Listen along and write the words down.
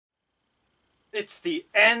It's the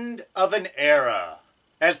end of an era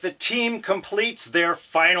as the team completes their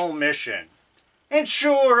final mission. And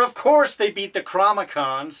sure, of course they beat the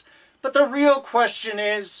Chronicoms, but the real question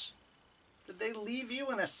is, did they leave you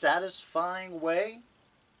in a satisfying way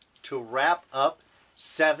to wrap up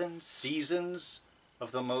 7 seasons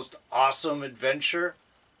of the most awesome adventure?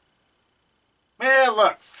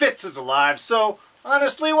 Look, Fitz is alive, so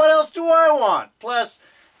honestly, what else do I want? Plus,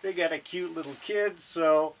 they got a cute little kid,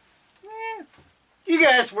 so you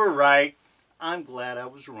guys were right. I'm glad I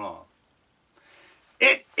was wrong.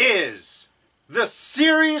 It is the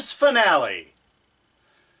series finale,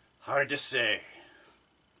 hard to say,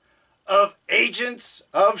 of Agents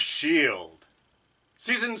of S.P.O.I.L.E.,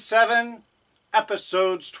 Season 7,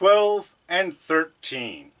 Episodes 12 and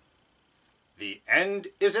 13. The end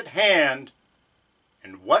is at hand,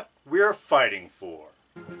 and what we're fighting for.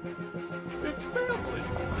 It's family.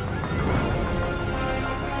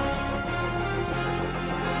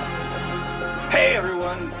 Hey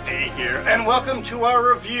everyone, D here, and welcome to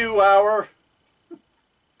our review, our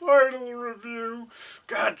final review,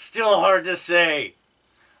 God, still hard to say,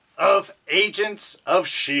 of Agents of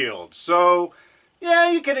S.P.O.I.L.E. So,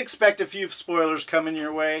 yeah, you can expect a few spoilers coming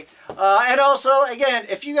your way. And also, again,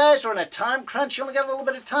 if you guys are on a time crunch, you only got a little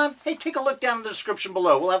bit of time, hey, take a look down in the description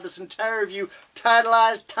below. We'll have this entire review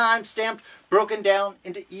titleized, time-stamped, broken down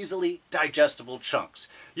into easily digestible chunks.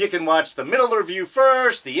 You can watch the middle review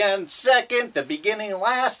first, the end second, the beginning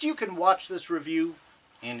last. You can watch this review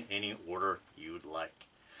in any order you'd like.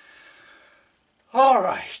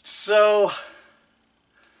 Alright, so,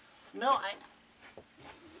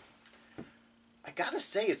 I gotta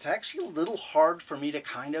say, it's actually a little hard for me to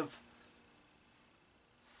kind of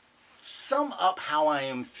sum up how I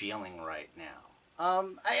am feeling right now.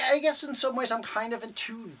 I guess in some ways I'm kind of in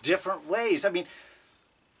two different ways. I mean,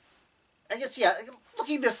 I guess, yeah,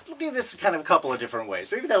 looking at this kind of a couple of different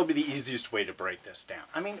ways. Maybe that'll be the easiest way to break this down.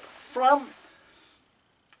 I mean,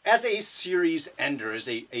 as a series ender, as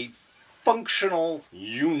a functional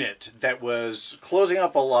unit that was closing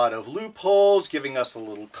up a lot of loopholes, giving us a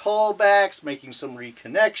little callbacks, making some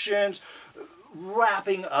reconnections,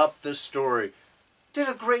 wrapping up the story. Did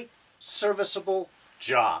a great, serviceable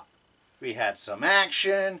job. We had some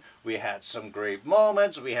action, we had some great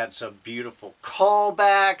moments, we had some beautiful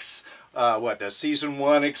callbacks, the Season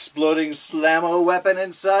 1 exploding slammo weapon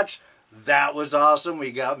and such. That was awesome.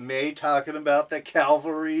 We got May talking about the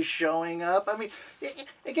Cavalry showing up. I mean,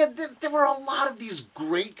 again, there were a lot of these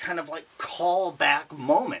great kind of like callback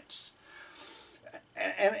moments.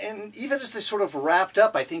 And even as they sort of wrapped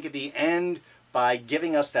up, I think at the end, by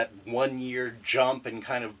giving us that 1-year jump and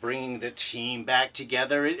kind of bringing the team back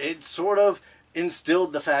together, it sort of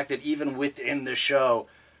instilled the fact that even within the show,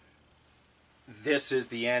 this is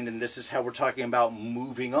the end and this is how we're talking about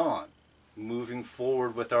moving on. Moving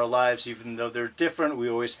forward with our lives, even though they're different, we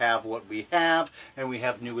always have what we have, and we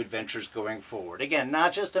have new adventures going forward. Again,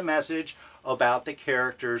 not just a message about the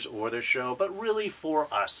characters or the show, but really for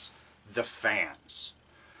us, the fans.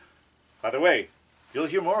 By the way, you'll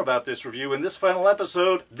hear more about this review in this final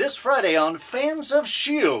episode this Friday on Fans of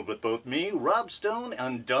S.P.O.I.L.E. with both me, Rob Stone,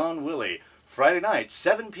 and Don Willi. Friday night,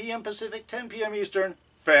 7 p.m. Pacific, 10 p.m. Eastern,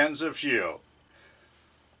 Fans of S.P.O.I.L.E.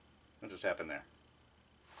 What just happened there?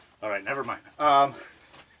 Alright, never mind.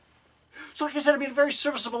 So like I said, I mean, a very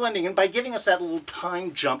serviceable ending, and by giving us that little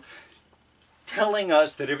time jump, telling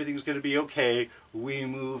us that everything's going to be okay, we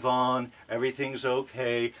move on, everything's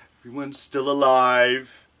okay, everyone's still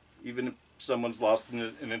alive, even if someone's lost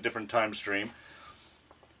in a different time stream.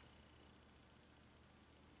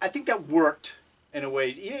 I think that worked in a way,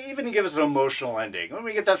 even to give us an emotional ending. When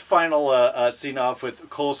we get that final scene off with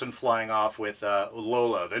Coulson flying off with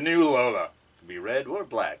Lola, the new Lola. Be red or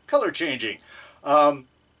black, color changing. But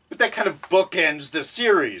that kind of bookends the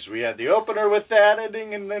series. We had the opener with that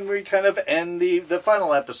ending, and then we kind of end the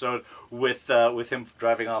final episode with him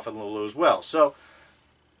driving off in Lolo as well. So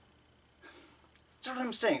that's what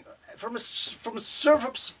I'm saying. From a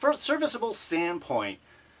serviceable standpoint,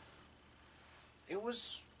 it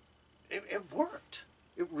worked.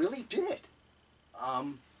 It really did.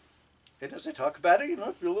 And as I talk about it,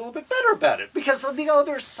 I feel a little bit better about it, because on the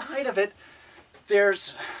other side of it,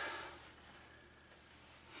 there's,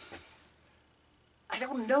 I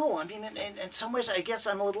don't know, I mean, in some ways, I guess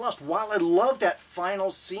I'm a little lost. While I love that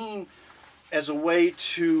final scene as a way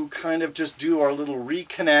to kind of just do our little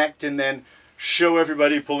reconnect and then show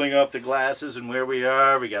everybody pulling up the glasses and where we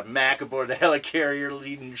are. We got Mac aboard the helicarrier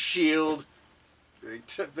leading S.H.I.E.L.D.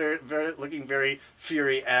 Looking very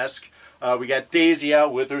Fury-esque. We got Daisy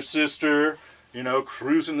out with her sister. you know,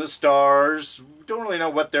 cruising the stars. Don't really know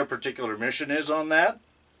what their particular mission is on that.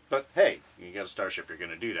 But hey, you got a starship, you're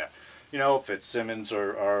going to do that. You know, Fitzsimmons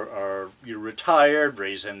are you're retired,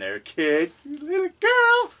 raising their kid, you little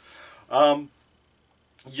girl.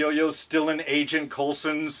 Yo-Yo's still an agent.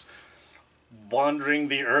 Coulson's wandering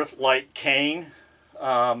the earth like Kane.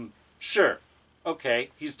 Sure, okay,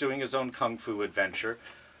 he's doing his own kung fu adventure.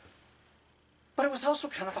 But it was also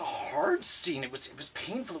kind of a hard scene. It was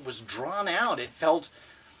painful. It was drawn out. It felt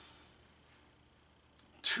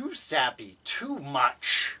too sappy, too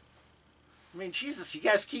much. I mean, Jesus, you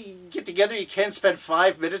guys can get together. You can't spend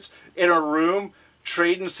 5 minutes in a room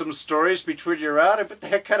trading some stories between you out. But the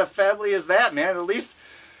heck kind of family is that, man? At least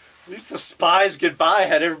the spies goodbye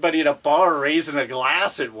had everybody at a bar raising a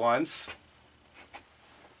glass at once.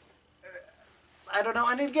 I don't know.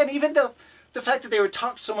 And again, even the fact that they would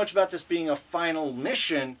talk so much about this being a final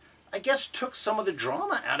mission, I guess took some of the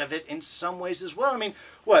drama out of it in some ways as well. I mean,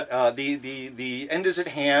 what, the end is at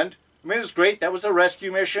hand. I mean, it was great. That was the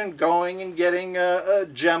rescue mission, going and getting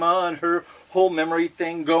Gemma and her whole memory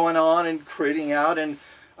thing going on and creating out. And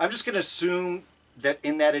I'm just going to assume that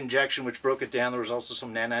in that injection, which broke it down, there was also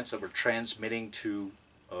some nanites that were transmitting to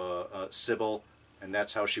Sybil. And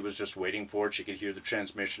that's how she was just waiting for it. She could hear the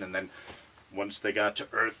transmission. And then once they got to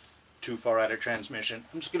Earth, too far out of transmission,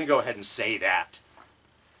 I'm just going to go ahead and say that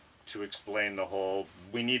to explain the whole,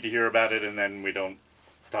 we need to hear about it and then we don't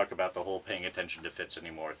talk about the whole paying attention to Fitz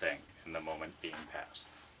anymore thing in the moment being passed.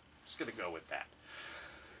 Just going to go with that.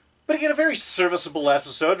 But again, a very serviceable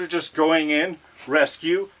episode of just going in,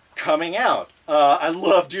 rescue, coming out. I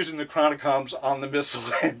loved using the Chronicoms on the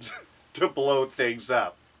missile ends to blow things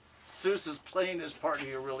up. Seuss is playing his part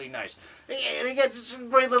here really nice. And again, some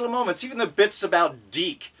great little moments. Even the bits about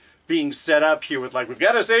Deke being set up here with like, we've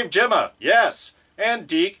got to save Gemma, yes, and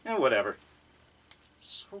Deke, and whatever.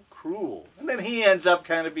 So cruel. And then he ends up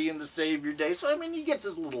kind of being the savior day. So, I mean, he gets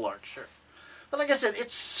his little arc, sure. But like I said,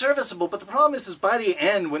 it's serviceable. But the problem is by the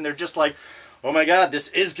end, when they're just like, oh my God, this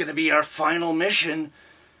is going to be our final mission,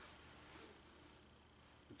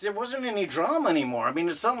 there wasn't any drama anymore. I mean,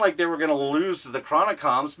 it's not like they were going to lose to the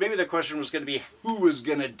Chronicoms. Maybe the question was going to be who was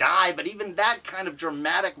going to die. But even that kind of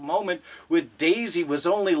dramatic moment with Daisy was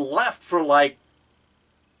only left for like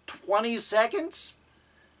 20 seconds?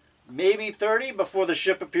 Maybe 30 before the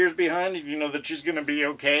ship appears behind you know that she's going to be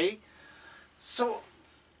okay. So,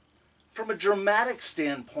 from a dramatic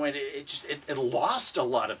standpoint, it lost a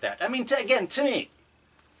lot of that. I mean, again, to me,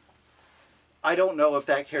 I don't know if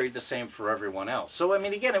that carried the same for everyone else. So, I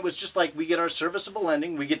mean, again, it was just like we get our serviceable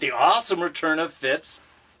ending. We get the awesome return of Fitz,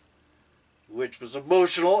 which was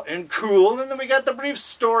emotional and cool. And then we got the brief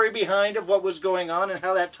story behind of what was going on and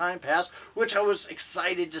how that time passed, which I was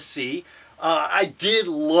excited to see. I did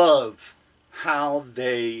love how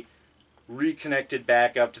they reconnected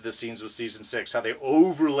back up to the scenes with Season 6, how they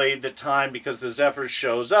overlaid the time because the Zephyr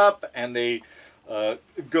shows up and they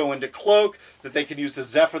go into cloak, that they can use the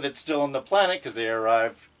Zephyr that's still on the planet because they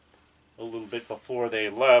arrived a little bit before they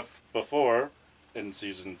left before in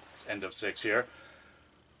season end of 6 here,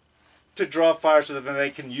 to draw fire so that then they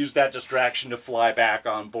can use that distraction to fly back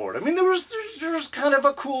on board. I mean, there was kind of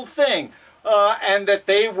a cool thing. And that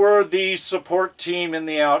they were the support team in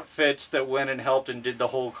the outfits that went and helped and did the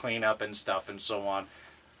whole cleanup and stuff and so on.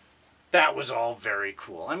 That was all very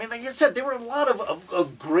cool. I mean, like I said, there were a lot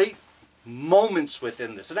of great moments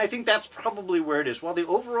within this. And I think that's probably where it is. While the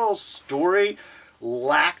overall story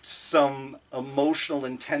lacked some emotional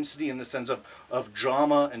intensity in the sense of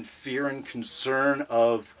drama and fear and concern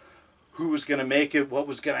of who was going to make it, what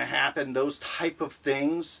was going to happen, those type of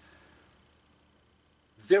things,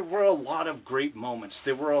 there were a lot of great moments.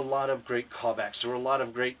 There were a lot of great callbacks. There were a lot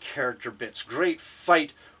of great character bits. Great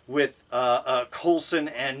fight with Coulson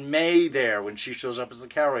and May there when she shows up as the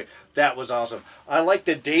Cavalry. That was awesome. I liked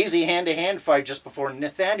the Daisy hand-to-hand fight just before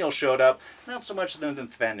Nathaniel showed up. Not so much the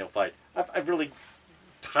Nathaniel fight. I've really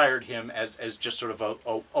tired him as just sort of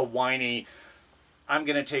a whiny, I'm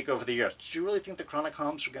going to take over the Earth. Did you really think the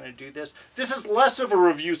Chronicoms are going to do this? This is less of a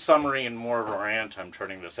review summary and more of a rant I'm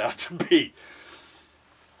turning this out to be.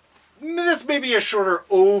 This may be a shorter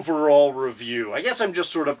overall review. I guess I'm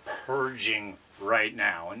just sort of purging right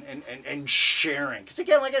now and sharing. Because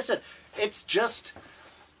again, like I said, it's just,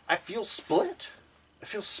 I feel split. I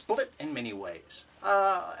feel split in many ways.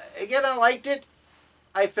 Again, I liked it.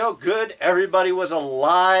 I felt good. Everybody was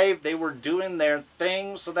alive. They were doing their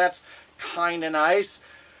thing, so that's kind of nice.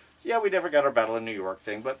 Yeah, we never got our Battle of New York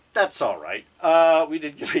thing, but that's all right. We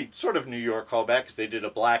did get a sort of New York callback because they did a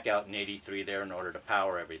blackout in '83 there in order to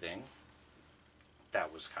power everything.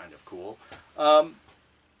 That was kind of cool. But,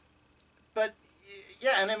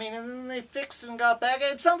 yeah, and I mean, and then they fixed and got back.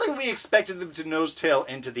 It's something we expected them to nose tail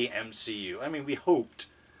into the MCU. I mean, we hoped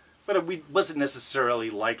but it wasn't necessarily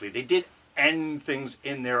likely. They did end things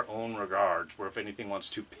in their own regards, where if anything wants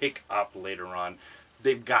to pick up later on,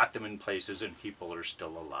 they've got them in places and people are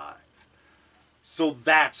still alive. So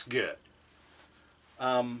that's good.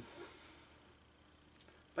 But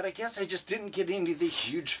I guess I just didn't get any of the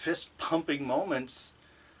huge fist-pumping moments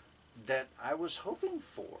that I was hoping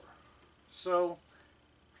for. So,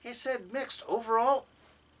 like I said, mixed. Overall,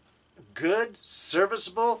 good,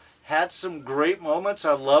 serviceable, had some great moments.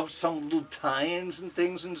 I loved some little tie-ins and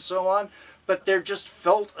things and so on. But there just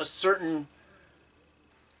felt a certain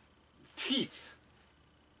teeth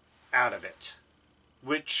out of it,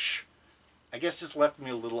 which I guess just left me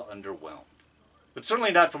a little underwhelmed. But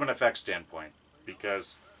certainly not from an effects standpoint,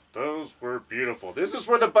 because those were beautiful. This is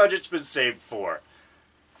where the budget's been saved for.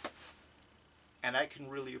 And I can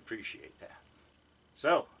really appreciate that.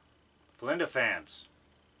 So, Philinda fans,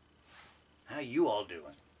 how you all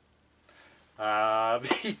doing?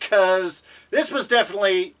 Because this was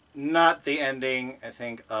definitely not the ending I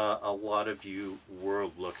think a lot of you were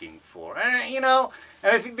looking for. And, you know,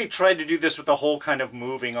 and I think they tried to do this with the whole kind of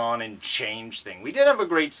moving on and change thing. We did have a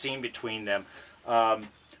great scene between them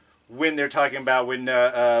when they're talking about when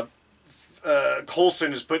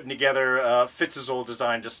Coulson is putting together Fitz's old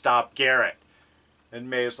design to stop Garrett. And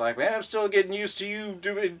May's like, man, I'm still getting used to you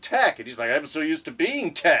doing tech. And he's like, I'm so used to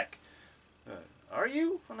being tech. Are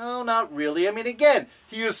you? No, not really. I mean, again,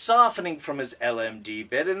 he was softening from his LMD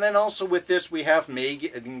bit. And then also with this, we have May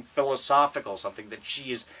getting philosophical, something that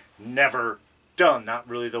she has never done. Not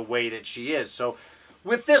really the way that she is. So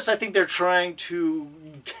with this, I think they're trying to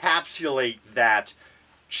encapsulate that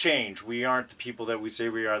change. We aren't the people that we say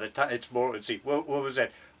we are. It's more, let's see, what was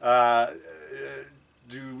that?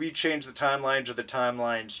 Do we change the timelines or the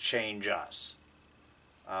timelines change us?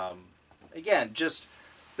 Again, just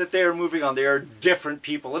that they are moving on. They are different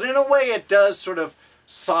people. And in a way, it does sort of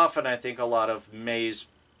soften, I think, a lot of May's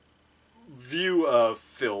view of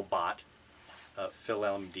Philbot,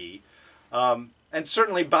 Phil-LMD. And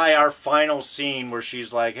certainly by our final scene where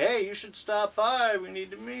she's like, hey, you should stop by. We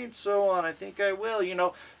need to meet, so on. I think I will. You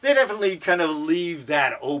know, they definitely kind of leave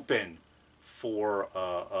that open for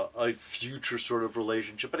a future sort of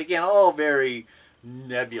relationship. But again, all very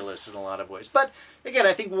nebulous in a lot of ways. But again,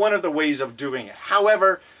 I think one of the ways of doing it.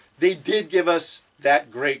 However, they did give us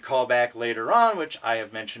that great callback later on, which I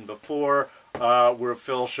have mentioned before, where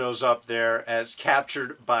Phil shows up there as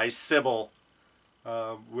captured by Sybil,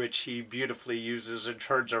 which he beautifully uses and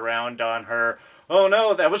turns around on her. Oh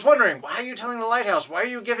no, I was wondering, why are you telling the Lighthouse? Why are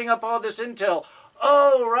you giving up all this intel?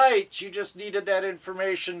 Oh, right, you just needed that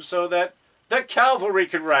information so that the Cavalry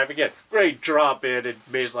could arrive. Again, great drop in, and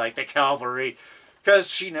May's like, the Cavalry,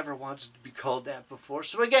 because she never wanted to be called that before.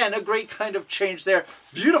 So again, a great kind of change there.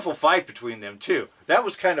 Beautiful fight between them, too. That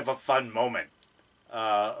was kind of a fun moment,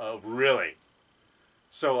 really.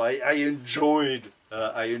 So I enjoyed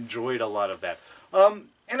a lot of that. And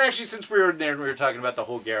actually, since we were in there and we were talking about the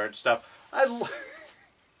whole Garrett stuff, I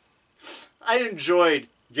enjoyed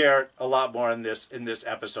Garrett a lot more in this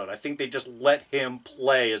episode. I think they just let him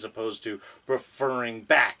play as opposed to referring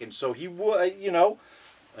back, and so he would, you know,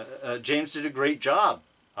 James did a great job.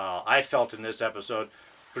 I felt in this episode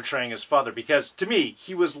portraying his father, because to me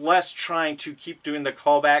he was less trying to keep doing the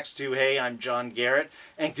callbacks to, hey, I'm John Garrett,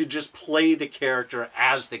 and could just play the character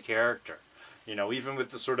as the character. You know, even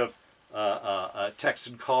with the sort of text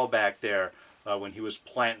and callback there when he was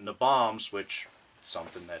planting the bombs, which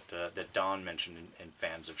something that Don mentioned in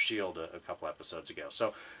Fans of S.P.O.I.L.E. a couple episodes ago.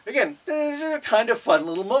 So again, there are kind of fun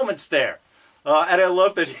little moments there. And I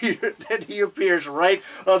love that he appears right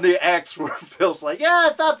on the X where Phil's like, yeah,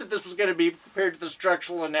 I thought that this was going to be compared to the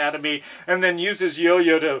structural anatomy, and then uses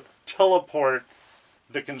Yo-Yo to teleport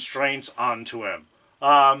the constraints onto him.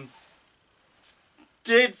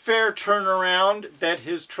 Did fair turnaround that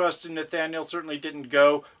his trust in Nathaniel certainly didn't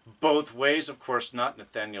go both ways. Of course not.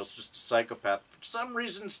 Nathaniel's just a psychopath. For some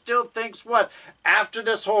reason still thinks what? After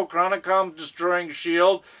this whole Chronicom destroying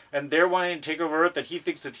S.P.O.I.L.E. and they're wanting to take over Earth, that he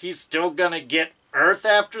thinks that he's still going to get Earth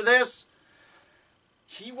after this?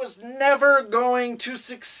 He was never going to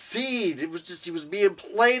succeed. It was just, he was being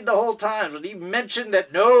played the whole time. When he mentioned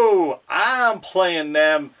that, no, I'm playing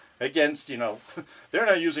them against, you know, they're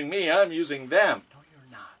not using me, I'm using them.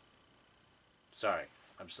 Sorry,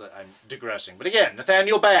 I'm digressing. But again,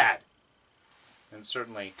 Nathaniel bad. And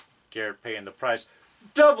certainly Garrett paying the price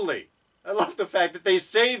doubly. I love the fact that they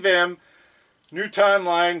save him. New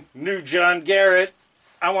timeline, new John Garrett.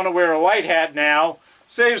 I want to wear a white hat now.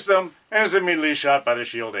 Saves them and is immediately shot by the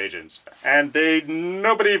S.P.O.I.L.E. agents. And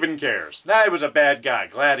nobody even cares. Nah, he was a bad guy.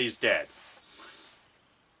 Glad he's dead.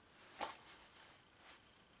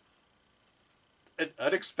 an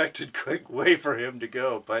unexpected quick way for him to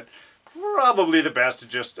go, but probably the best to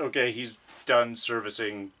just, okay, he's done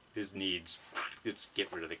servicing his needs. Let's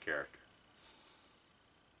get rid of the character.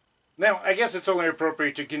 Now, I guess it's only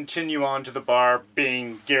appropriate to continue on to the bar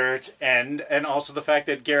being Garrett's end, and also the fact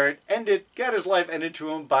that Garrett got his life ended to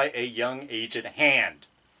him by a young aged hand.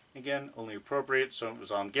 Again, only appropriate, so it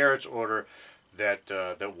was on Garrett's order that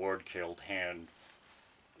Ward killed Hand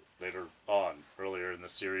later on, earlier in the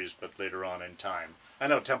series, but later on in time. I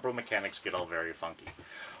know temporal mechanics get all very funky.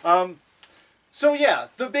 So yeah,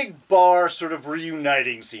 the big bar sort of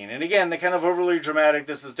reuniting scene. And again, the kind of overly dramatic,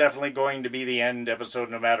 this is definitely going to be the end episode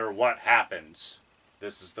no matter what happens.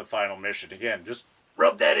 This is the final mission. Again, just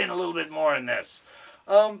rub that in a little bit more in this.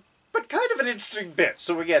 But kind of an interesting bit.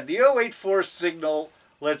 So again, the 084 signal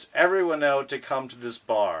lets everyone know to come to this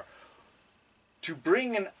bar, to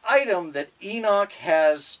bring an item that Enoch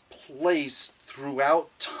has placed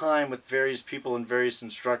throughout time with various people and various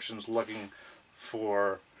instructions looking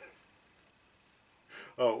for,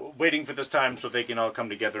 waiting for this time so they can all come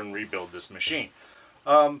together and rebuild this machine.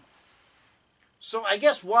 So I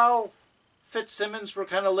guess while Fitzsimmons were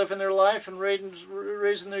kind of living their life and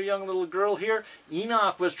raising their young little girl here,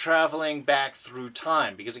 Enoch was traveling back through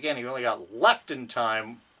time. Because again, he only got left in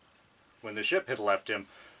time when the ship had left him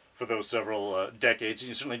for those several decades.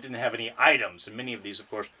 He certainly didn't have any items, and many of these, of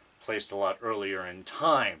course, placed a lot earlier in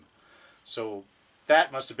time. So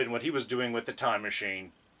that must have been what he was doing with the time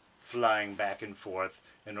machine, flying back and forth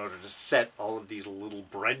in order to set all of these little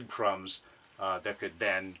breadcrumbs that could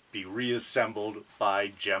then be reassembled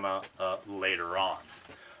by Gemma later on.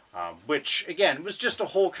 Which, again, was just a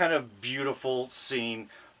whole kind of beautiful scene.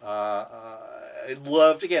 I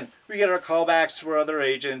loved, again, we get our callbacks to our other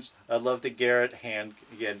agents. I love the Garrett Hand,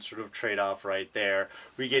 again, sort of trade-off right there.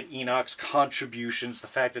 We get Enoch's contributions, the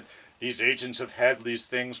fact that these agents have had these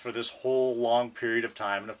things for this whole long period of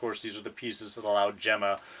time. And, of course, these are the pieces that allow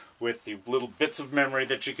Gemma, with the little bits of memory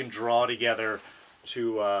that she can draw together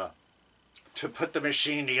to put the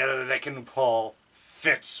machine together that can pull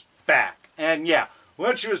Fitz back. And, yeah,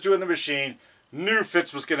 when she was doing the machine, knew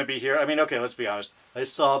Fitz was going to be here. I mean, okay, let's be honest. I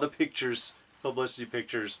saw the pictures, publicity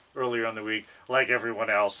pictures, earlier in the week, like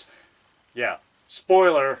everyone else. Yeah,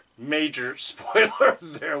 spoiler, major spoiler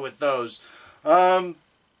there with those. But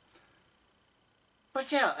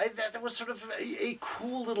yeah, that was sort of a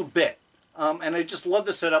cool little bit. And I just love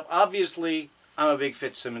the setup. Obviously, I'm a big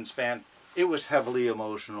Fitzsimmons fan. It was heavily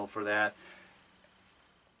emotional for that.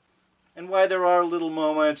 And why there are little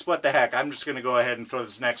moments, what the heck, I'm just going to go ahead and throw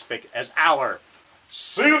this next pick as our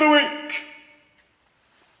Scene of the Week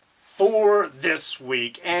for this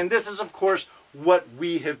week. And this is, of course, what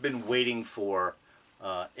we have been waiting for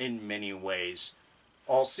in many ways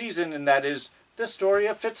all season, and that is the story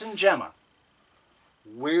of Fitz and Gemma.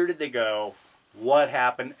 Where did they go? What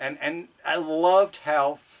happened? And I loved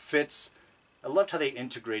how they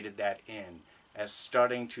integrated that in as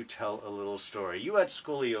starting to tell a little story. You had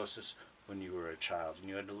scoliosis when you were a child, and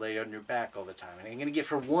you had to lay on your back all the time. And I'm going to give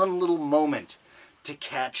her one little moment to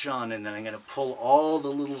catch on, and then I'm going to pull all the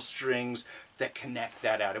little strings that connect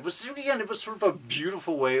that out. It was, again, it was sort of a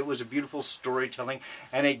beautiful way. It was a beautiful storytelling,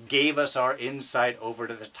 and it gave us our insight over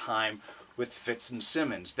to the time with Fitz and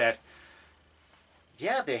Simmons that,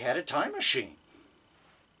 yeah, they had a time machine.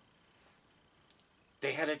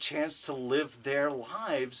 They had a chance to live their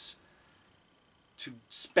lives, to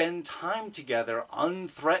spend time together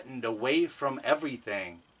unthreatened, away from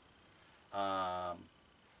everything.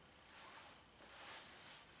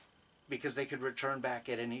 Because they could return back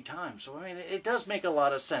at any time. So, I mean, it does make a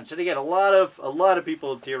lot of sense. And again, a lot of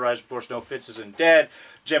people have theorized, of course, no, Fitz isn't dead.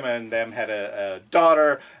 Gemma and them had a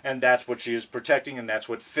daughter, and that's what she is protecting, and that's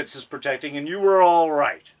what Fitz is protecting, and you were all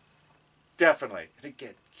right. Definitely. And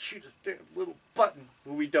again, cutest damn little button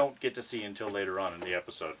who we don't get to see until later on in the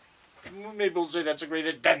episode. Maybe we'll say that's a great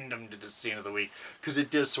addendum to the Scene of the Week, because it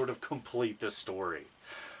does sort of complete the story.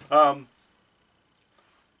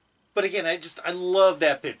 But again, I love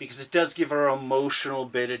that bit, because it does give our emotional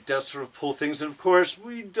bit. It does sort of pull things. And of course,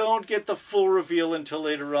 we don't get the full reveal until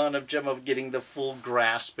later on of Gemma getting the full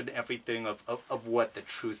grasp and everything of what the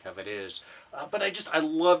truth of it is. But I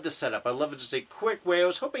love the setup. I love it just a quick way. I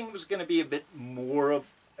was hoping it was going to be a bit more of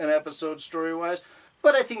an episode story-wise,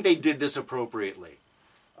 but I think they did this appropriately.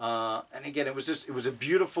 And again, it was a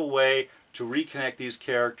beautiful way to reconnect these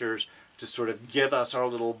characters, to sort of give us our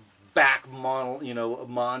little back model, a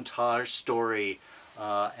montage story,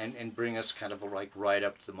 and bring us kind of like right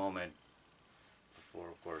up to the moment before,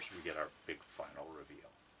 of course, we get our big final reveal.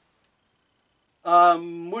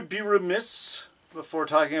 Would be remiss before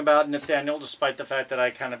talking about Nathaniel, despite the fact that I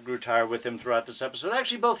kind of grew tired with him throughout this episode.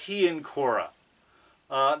 Actually, both he and Kora.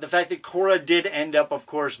 The fact that Kora did end up, of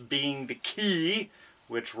course, being the key,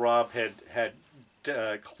 which Rob had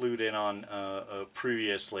clued in on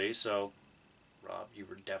previously. So, Rob, you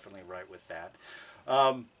were definitely right with that.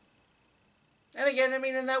 And again, I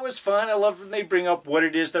mean, and that was fun. I love when they bring up what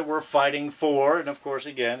it is that we're fighting for. And of course,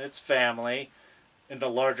 again, it's family. In the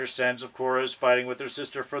larger sense, of Kora is fighting with her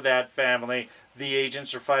sister for that family. The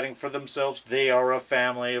agents are fighting for themselves. They are a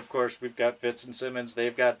family. Of course, we've got Fitz and Simmons.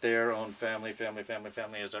 They've got their own family. Family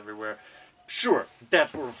is everywhere. Sure,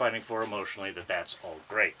 that's what we're fighting for emotionally. That's all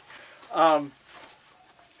great. But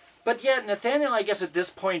yeah, Nathaniel, I guess at this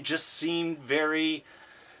point just seemed very...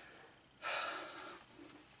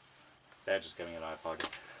 That just getting an eye pocket.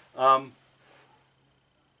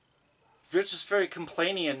 Just very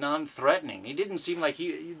complaining and non-threatening. He didn't seem like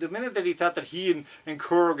the minute that he thought that he and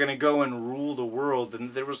Kora were going to go and rule the world,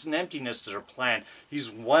 and there was an emptiness to their plan. He's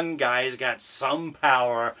one guy, he's got some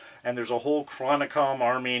power, and there's a whole Chronicom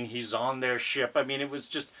army, and he's on their ship. I mean, it was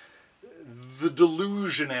just the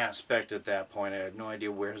delusion aspect at that point. I had no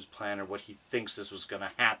idea where his plan or what he thinks this was going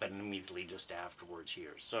to happen immediately just afterwards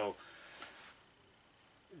here. So,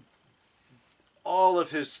 all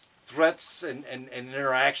of his threats and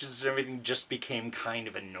interactions and everything just became kind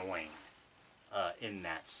of annoying in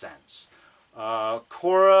that sense.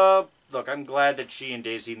 Kora, look, I'm glad that she and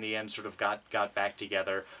Daisy in the end sort of got back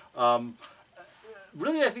together.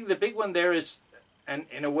 Really, I think the big one there is, and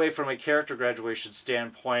in a way from a character graduation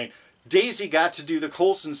standpoint, Daisy got to do the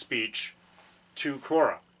Coulson speech to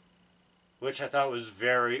Kora, which I thought was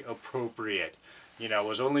very appropriate. You know,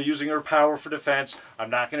 was only using her power for defense.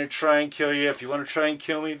 I'm not going to try and kill you. If you want to try and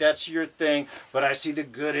kill me, that's your thing. But I see the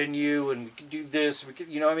good in you, and we can do this. We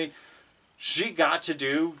can, you know, I mean, she got to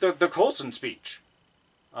do the Coulson speech.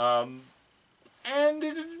 And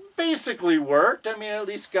it basically worked. I mean, at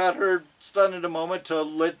least got her stunned in a moment to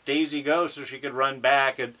let Daisy go so she could run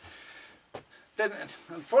back. And then,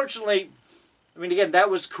 unfortunately, I mean, again,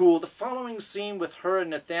 that was cool. The following scene with her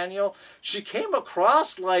and Nathaniel, she came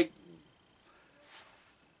across like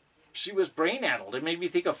she was brain-addled. It made me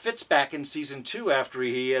think of Fitz back in season 2 after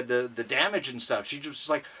he had the damage and stuff. She just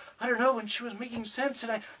like, I don't know, and she was making sense,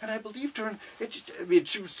 and I believed her, and it just, I mean,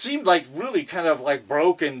 she seemed like really kind of like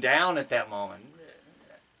broken down at that moment.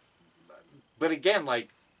 But again, like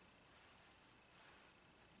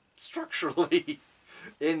structurally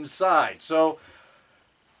inside. So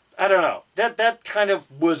I don't know. That kind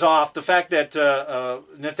of was off. The fact that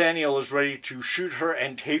Nathaniel is ready to shoot her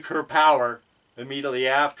and take her power immediately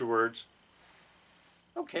afterwards.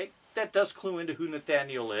 Okay, that does clue into who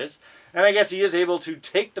Nathaniel is. And I guess he is able to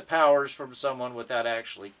take the powers from someone without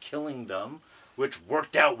actually killing them, which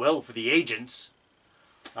worked out well for the agents.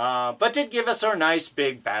 But did give us our nice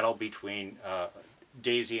big battle between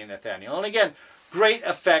Daisy and Nathaniel. And again, great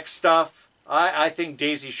effect stuff. I think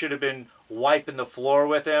Daisy should have been wiping the floor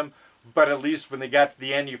with him, but at least when they got to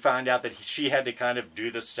the end, you found out that she had to kind of do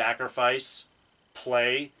the sacrifice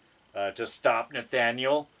play to stop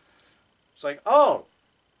Nathaniel. It's like, oh,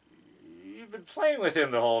 you've been playing with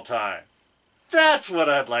him the whole time. That's what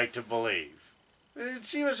I'd like to believe. And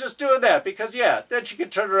she was just doing that because, yeah, then she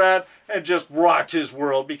could turn around and just rock his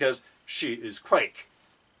world because she is Quake,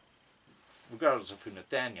 regardless of who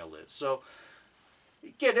Nathaniel is. So,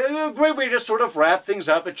 again, a great way to sort of wrap things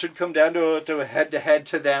up. It should come down to a head-to-head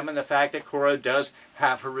to them, and the fact that Kora does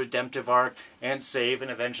have her redemptive arc and save and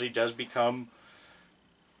eventually does become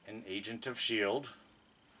an agent of S.P.O.I.L.E.,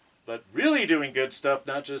 but really doing good stuff,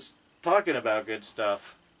 not just talking about good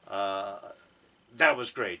stuff. That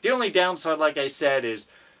was great. The only downside, like I said, is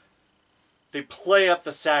they play up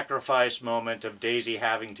the sacrifice moment of Daisy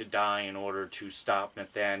having to die in order to stop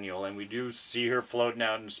Nathaniel, and we do see her floating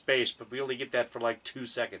out in space, but we only get that for like 2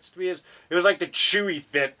 seconds. It was like the Chewie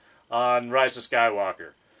bit on Rise of Skywalker.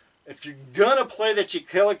 If you're gonna play that you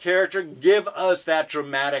kill a character, give us that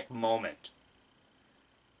dramatic moment.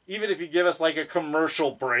 Even if you give us like a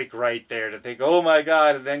commercial break right there to think, oh my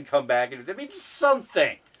god, and then come back, and I mean,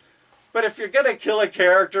 something. But if you're going to kill a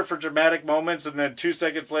character for dramatic moments and then 2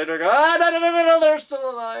 seconds later go, ah, no, they're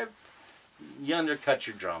still alive, you undercut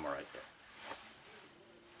your drama right there.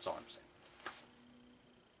 That's all I'm saying.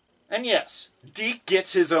 And yes, Deke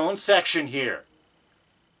gets his own section here.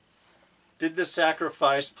 Did the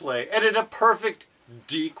sacrifice play, and in a perfect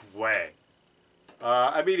Deke way.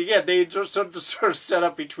 I mean, again, they just sort of set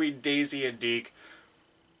up between Daisy and Deke,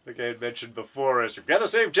 like I had mentioned before, is you've got to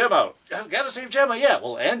save Gemma. I've got to save Gemma, yeah.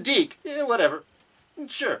 Well, and Deke. Yeah, whatever.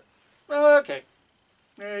 Sure. Well, okay.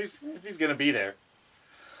 Yeah, he's going to be there.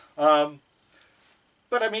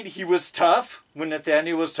 But I mean, he was tough when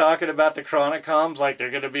Nathaniel was talking about the Chronicoms, like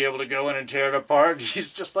they're going to be able to go in and tear it apart.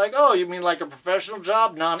 He's just like, oh, you mean like a professional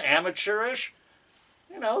job, non-amateurish?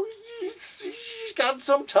 You know, he's got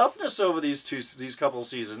some toughness over these couple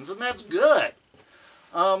seasons, and that's good.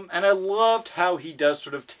 And I loved how he does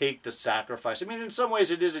sort of take the sacrifice. I mean, in some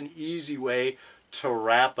ways, it is an easy way to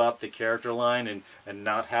wrap up the character line and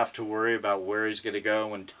not have to worry about where he's going to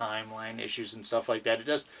go and timeline issues and stuff like that. It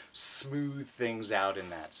does smooth things out in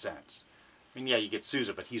that sense. I mean, yeah, you get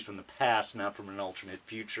Sousa, but he's from the past, not from an alternate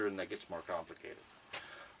future, and that gets more complicated.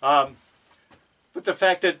 But the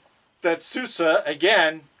fact that Sousa,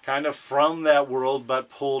 again, kind of from that world but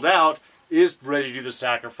pulled out, is ready to do the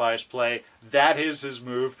sacrifice play. That is his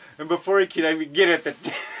move. And before he can even get it, the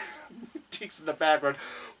Deeks in the background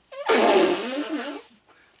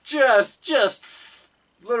just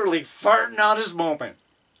literally farting out his moment.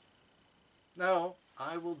 No,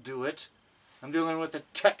 I will do it. I'm dealing with the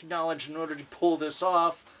tech knowledge in order to pull this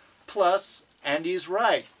off. Plus, Andy's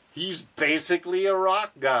right. He's basically a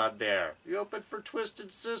rock god there. He opened for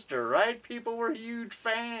Twisted Sister, right? People were huge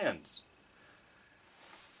fans.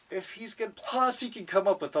 If he's good, plus he can come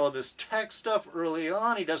up with all this tech stuff early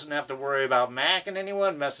on. He doesn't have to worry about Mac and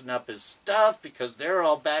anyone messing up his stuff because they're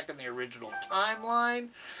all back in the original timeline.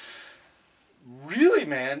 Really,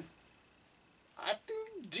 man, I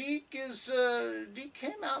think Deke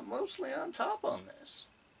came out mostly on top on this.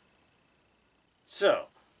 So,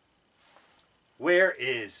 where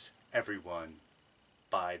is everyone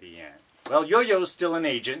by the end? Well, Yo-Yo's still an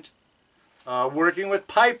agent, working with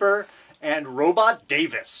Piper and Robot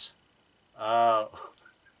Davis,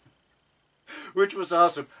 which was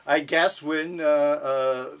awesome. I guess when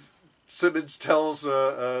Simmons tells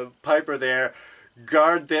Piper there,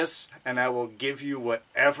 guard this and I will give you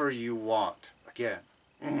whatever you want. Again,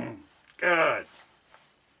 good.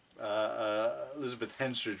 Elizabeth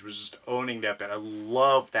Henstridge was just owning that bit. I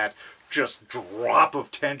love that just drop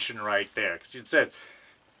of tension right there. Because she said,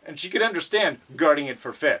 and she could understand guarding it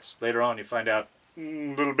for Fitz. Later on you find out,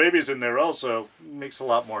 little baby's in there also. Makes a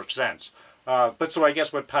lot more sense. But so I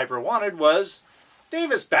guess what Piper wanted was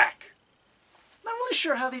Davis back. Not really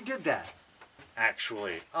sure how they did that,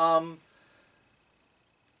 actually. Now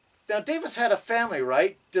Davis had a family,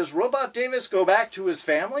 right? Does Robot Davis go back to his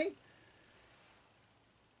family?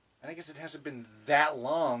 And I guess it hasn't been that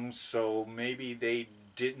long, so maybe they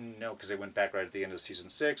didn't know, because they went back right at the end of season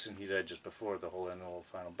 6, and he died just before the whole end of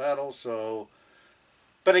the final battle, so...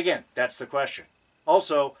 But again, that's the question.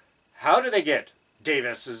 Also, how do they get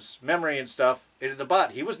Davis's memory and stuff into the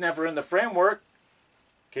bot? He was never in the framework.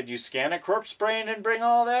 Could you scan a corpse brain and bring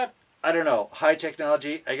all that? I don't know. High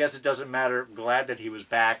technology, I guess it doesn't matter. Glad that he was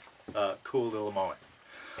back. Cool little moment.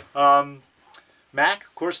 Mac,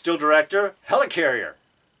 of course, still director. Helicarrier.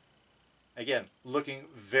 Again, looking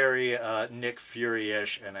very Nick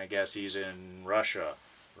Fury-ish, and I guess he's in Russia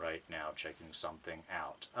right now checking something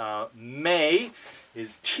out. May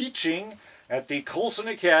is teaching at the Coulson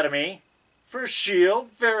Academy for S.P.O.I.L.E.R.S,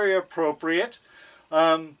 very appropriate.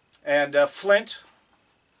 And Flint,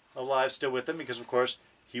 alive still with them, because of course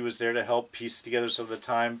he was there to help piece together some of the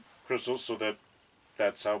time crystals so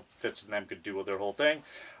that's how Fitz and them could do their whole thing.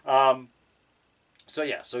 So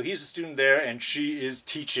yeah, so he's a student there and she is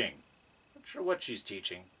teaching. Not sure what she's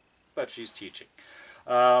teaching, but she's teaching.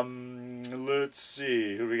 Let's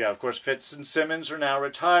see, who we got? Of course, Fitz and Simmons are now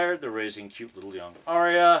retired. They're raising cute little young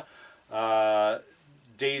Arya.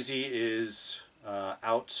 Daisy is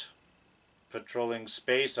out patrolling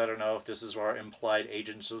space. I don't know if this is our implied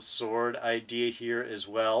Agents of S.W.O.R.D. idea here as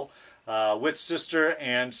well. With Sister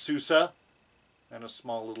and Sousa and a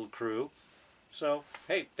small little crew. So,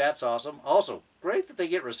 hey, that's awesome. Also, great that they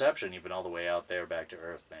get reception even all the way out there back to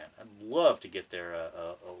Earth, man. I'd love to get their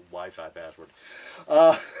Wi-Fi password.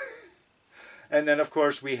 And then, of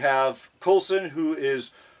course, we have Coulson, who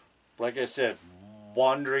is, like I said,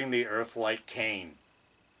 wandering the Earth like Cain,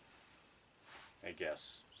 I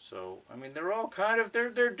guess. So, I mean, they're all kind of, they're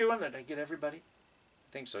doing that. Did I get everybody? I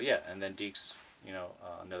think so, yeah. And then Deke's, you know,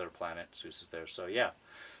 another planet. Zeus is there, so yeah.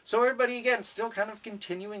 So everybody, again, still kind of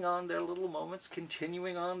continuing on their little moments,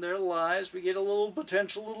 continuing on their lives. We get a little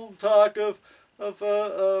potential little talk of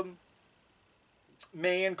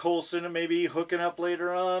May and Coulson and maybe hooking up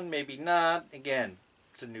later on, maybe not. Again,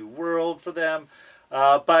 it's a new world for them.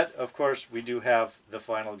 But, of course, we do have the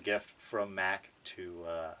final gift from Mac to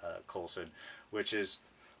Coulson, which is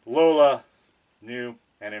Lola, new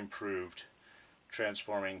and improved,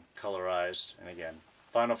 transforming, colorized, and again,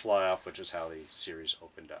 final fly-off, which is how the series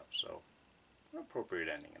opened up. So, an appropriate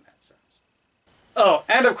ending in that sense. Oh,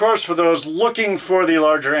 and of course, for those looking for the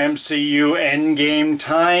larger MCU Endgame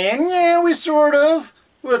tie-in, yeah, we sort of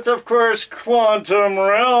with, of course, Quantum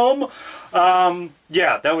Realm.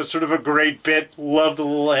 Yeah, that was sort of a great bit. Loved the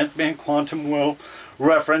little Ant-Man Quantum Will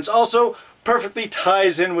reference. Also, perfectly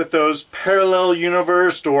ties in with those parallel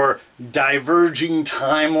universe or diverging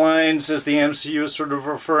timelines, as the MCU is sort of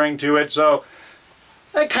referring to it. So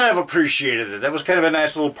I kind of appreciated it. That was kind of a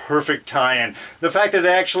nice little perfect tie-in. The fact that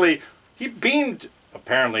actually he beamed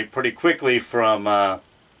apparently pretty quickly from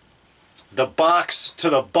the box to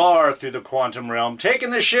the bar through the Quantum Realm,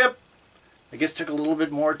 taking the ship. I guess took a little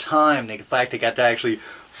bit more time. The fact they got to actually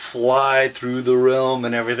fly through the realm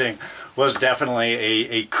and everything was definitely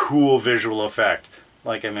a cool visual effect.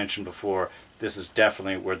 Like I mentioned before, this is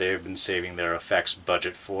definitely where they've been saving their effects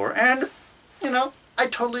budget for, and, you know, I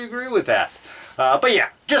totally agree with that. But yeah,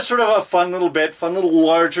 just sort of a fun little bit, fun little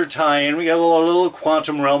larger tie-in. We got a little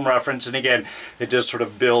Quantum Realm reference, and again, it does sort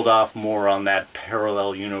of build off more on that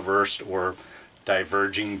parallel universe or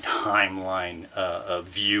diverging timeline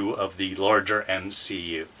view of the larger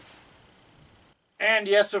MCU. And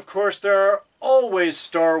yes, of course, there are always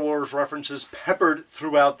Star Wars references peppered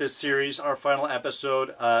throughout this series. Our final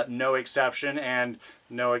episode, no exception. And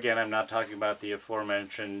no, again, I'm not talking about the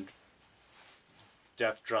aforementioned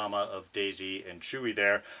death drama of Daisy and Chewie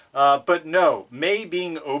there. But no, May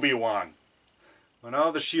being Obi-Wan. When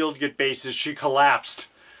all the S.H.I.E.L.D. get bases, she collapsed,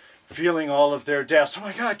 feeling all of their deaths. Oh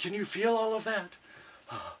my God, can you feel all of that?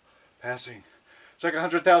 Passing. It's like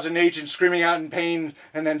 100,000 agents screaming out in pain,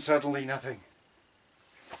 and then suddenly nothing.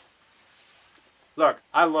 Look,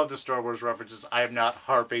 I love the Star Wars references. I am not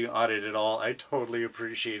harping on it at all. I totally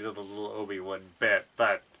appreciated the little Obi-Wan bit,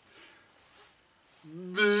 but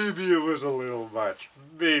maybe it was a little much.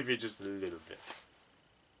 Maybe just a little bit.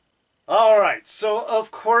 Alright, so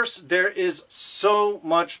of course there is so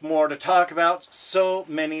much more to talk about. So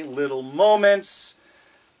many little moments.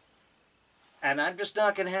 And I'm just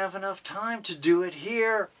not going to have enough time to do it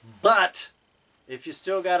here. But if you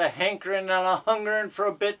still got a hankering and a hungering for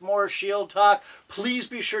a bit more S.H.I.E.L.D. talk, please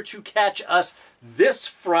be sure to catch us this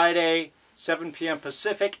Friday, 7 p.m.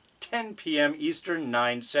 Pacific, 10 p.m. Eastern,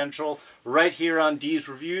 9 Central, right here on D's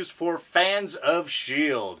Reviews for fans of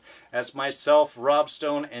S.H.I.E.L.D. As myself, Rob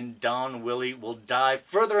Stone, and Don Willi will dive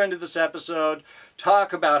further into this episode,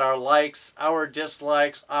 talk about our likes, our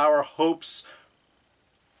dislikes, our hopes.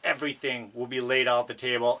 Everything will be laid out the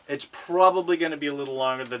table. It's probably going to be a little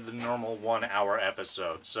longer than the normal 1-hour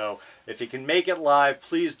episode. So if you can make it live,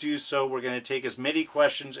 please do so. We're going to take as many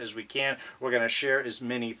questions as we can. We're going to share as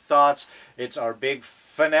many thoughts. It's our big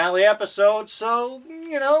finale episode, so,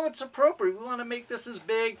 you know, it's appropriate. We want to make this as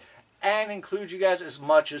big and include you guys as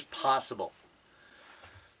much as possible.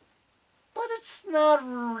 But it's not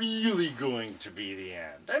really going to be the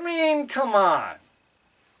end. I mean, come on.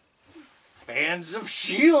 Fans of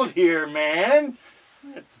S.H.I.E.L.D. here, man.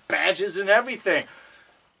 Badges and everything.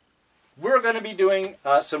 We're going to be doing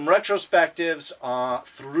some retrospectives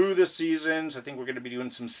through the seasons. I think we're going to be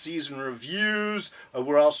doing some season reviews.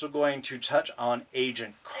 We're also going to touch on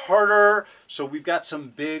Agent Carter. So we've got some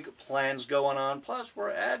big plans going on. Plus,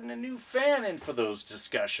 we're adding a new fan in for those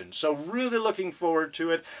discussions. So really looking forward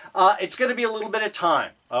to it. It's going to be a little bit of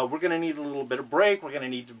time. We're going to need a little bit of break. We're going to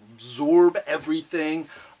need to absorb everything.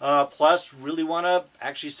 Plus, really want to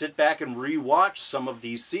actually sit back and re-watch some of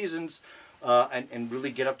these seasons. And really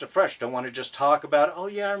get up to fresh. Don't want to just talk about, oh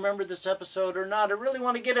yeah, I remember this episode or not. I really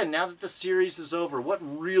want to get in now that the series is over. What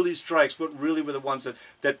really strikes, what really were the ones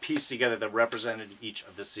that pieced together, that represented each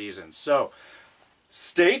of the seasons. So,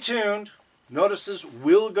 stay tuned. Notices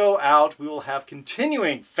will go out. We will have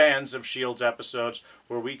continuing Fans of S.H.I.E.L.D. episodes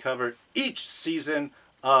where we cover each season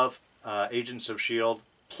of Agents of S.H.I.E.L.D.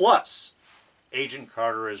 plus Agent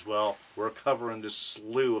Carter as well. We're covering this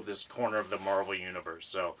slew of this corner of the Marvel Universe.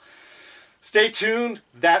 So, stay tuned,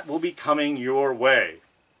 that will be coming your way.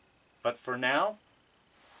 But for now,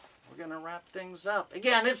 we're going to wrap things up.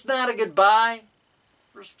 Again, it's not a goodbye.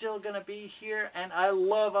 We're still going to be here, and I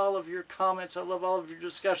love all of your comments. I love all of your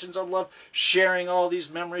discussions. I love sharing all these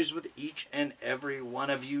memories with each and every one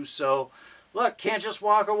of you. So, look, can't just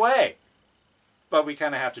walk away. But we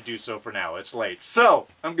kind of have to do so for now. It's late. So,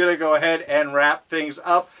 I'm going to go ahead and wrap things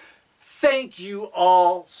up. Thank you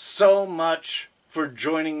all so much for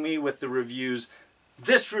joining me with the reviews.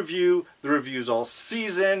 This review, the reviews all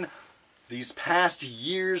season, these past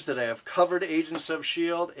years that I have covered Agents of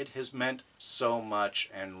S.H.I.E.L.D., it has meant so much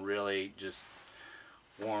and really just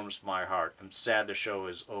warms my heart. I'm sad the show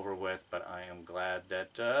is over with, but I am glad that,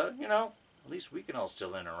 you know, at least we can all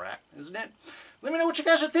still interact, isn't it? Let me know what you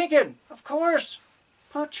guys are thinking, of course.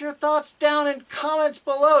 Put your thoughts down in comments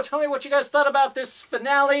below. Tell me what you guys thought about this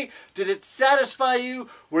finale. Did it satisfy you?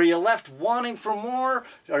 Were you left wanting for more?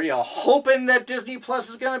 Are you hoping that Disney Plus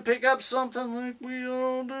is going to pick up something like we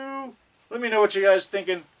all do? Let me know what you guys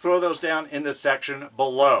thinking. Throw those down in the section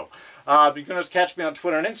below. You can always catch me on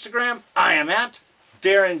Twitter and Instagram. I am at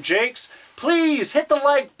Darren Jakes. Please hit the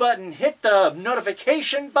like button, hit the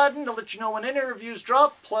notification button to let you know when any reviews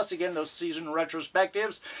drop. Plus, again, those season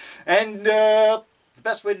retrospectives. And the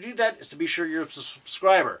best way to do that is to be sure you're a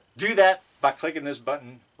subscriber. Do that by clicking this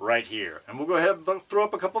button right here. And we'll go ahead and throw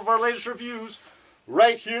up a couple of our latest reviews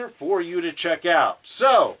right here for you to check out.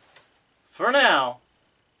 So, for now,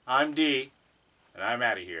 I'm D, and I'm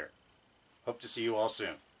out of here. Hope to see you all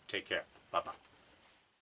soon. Take care. Bye-bye.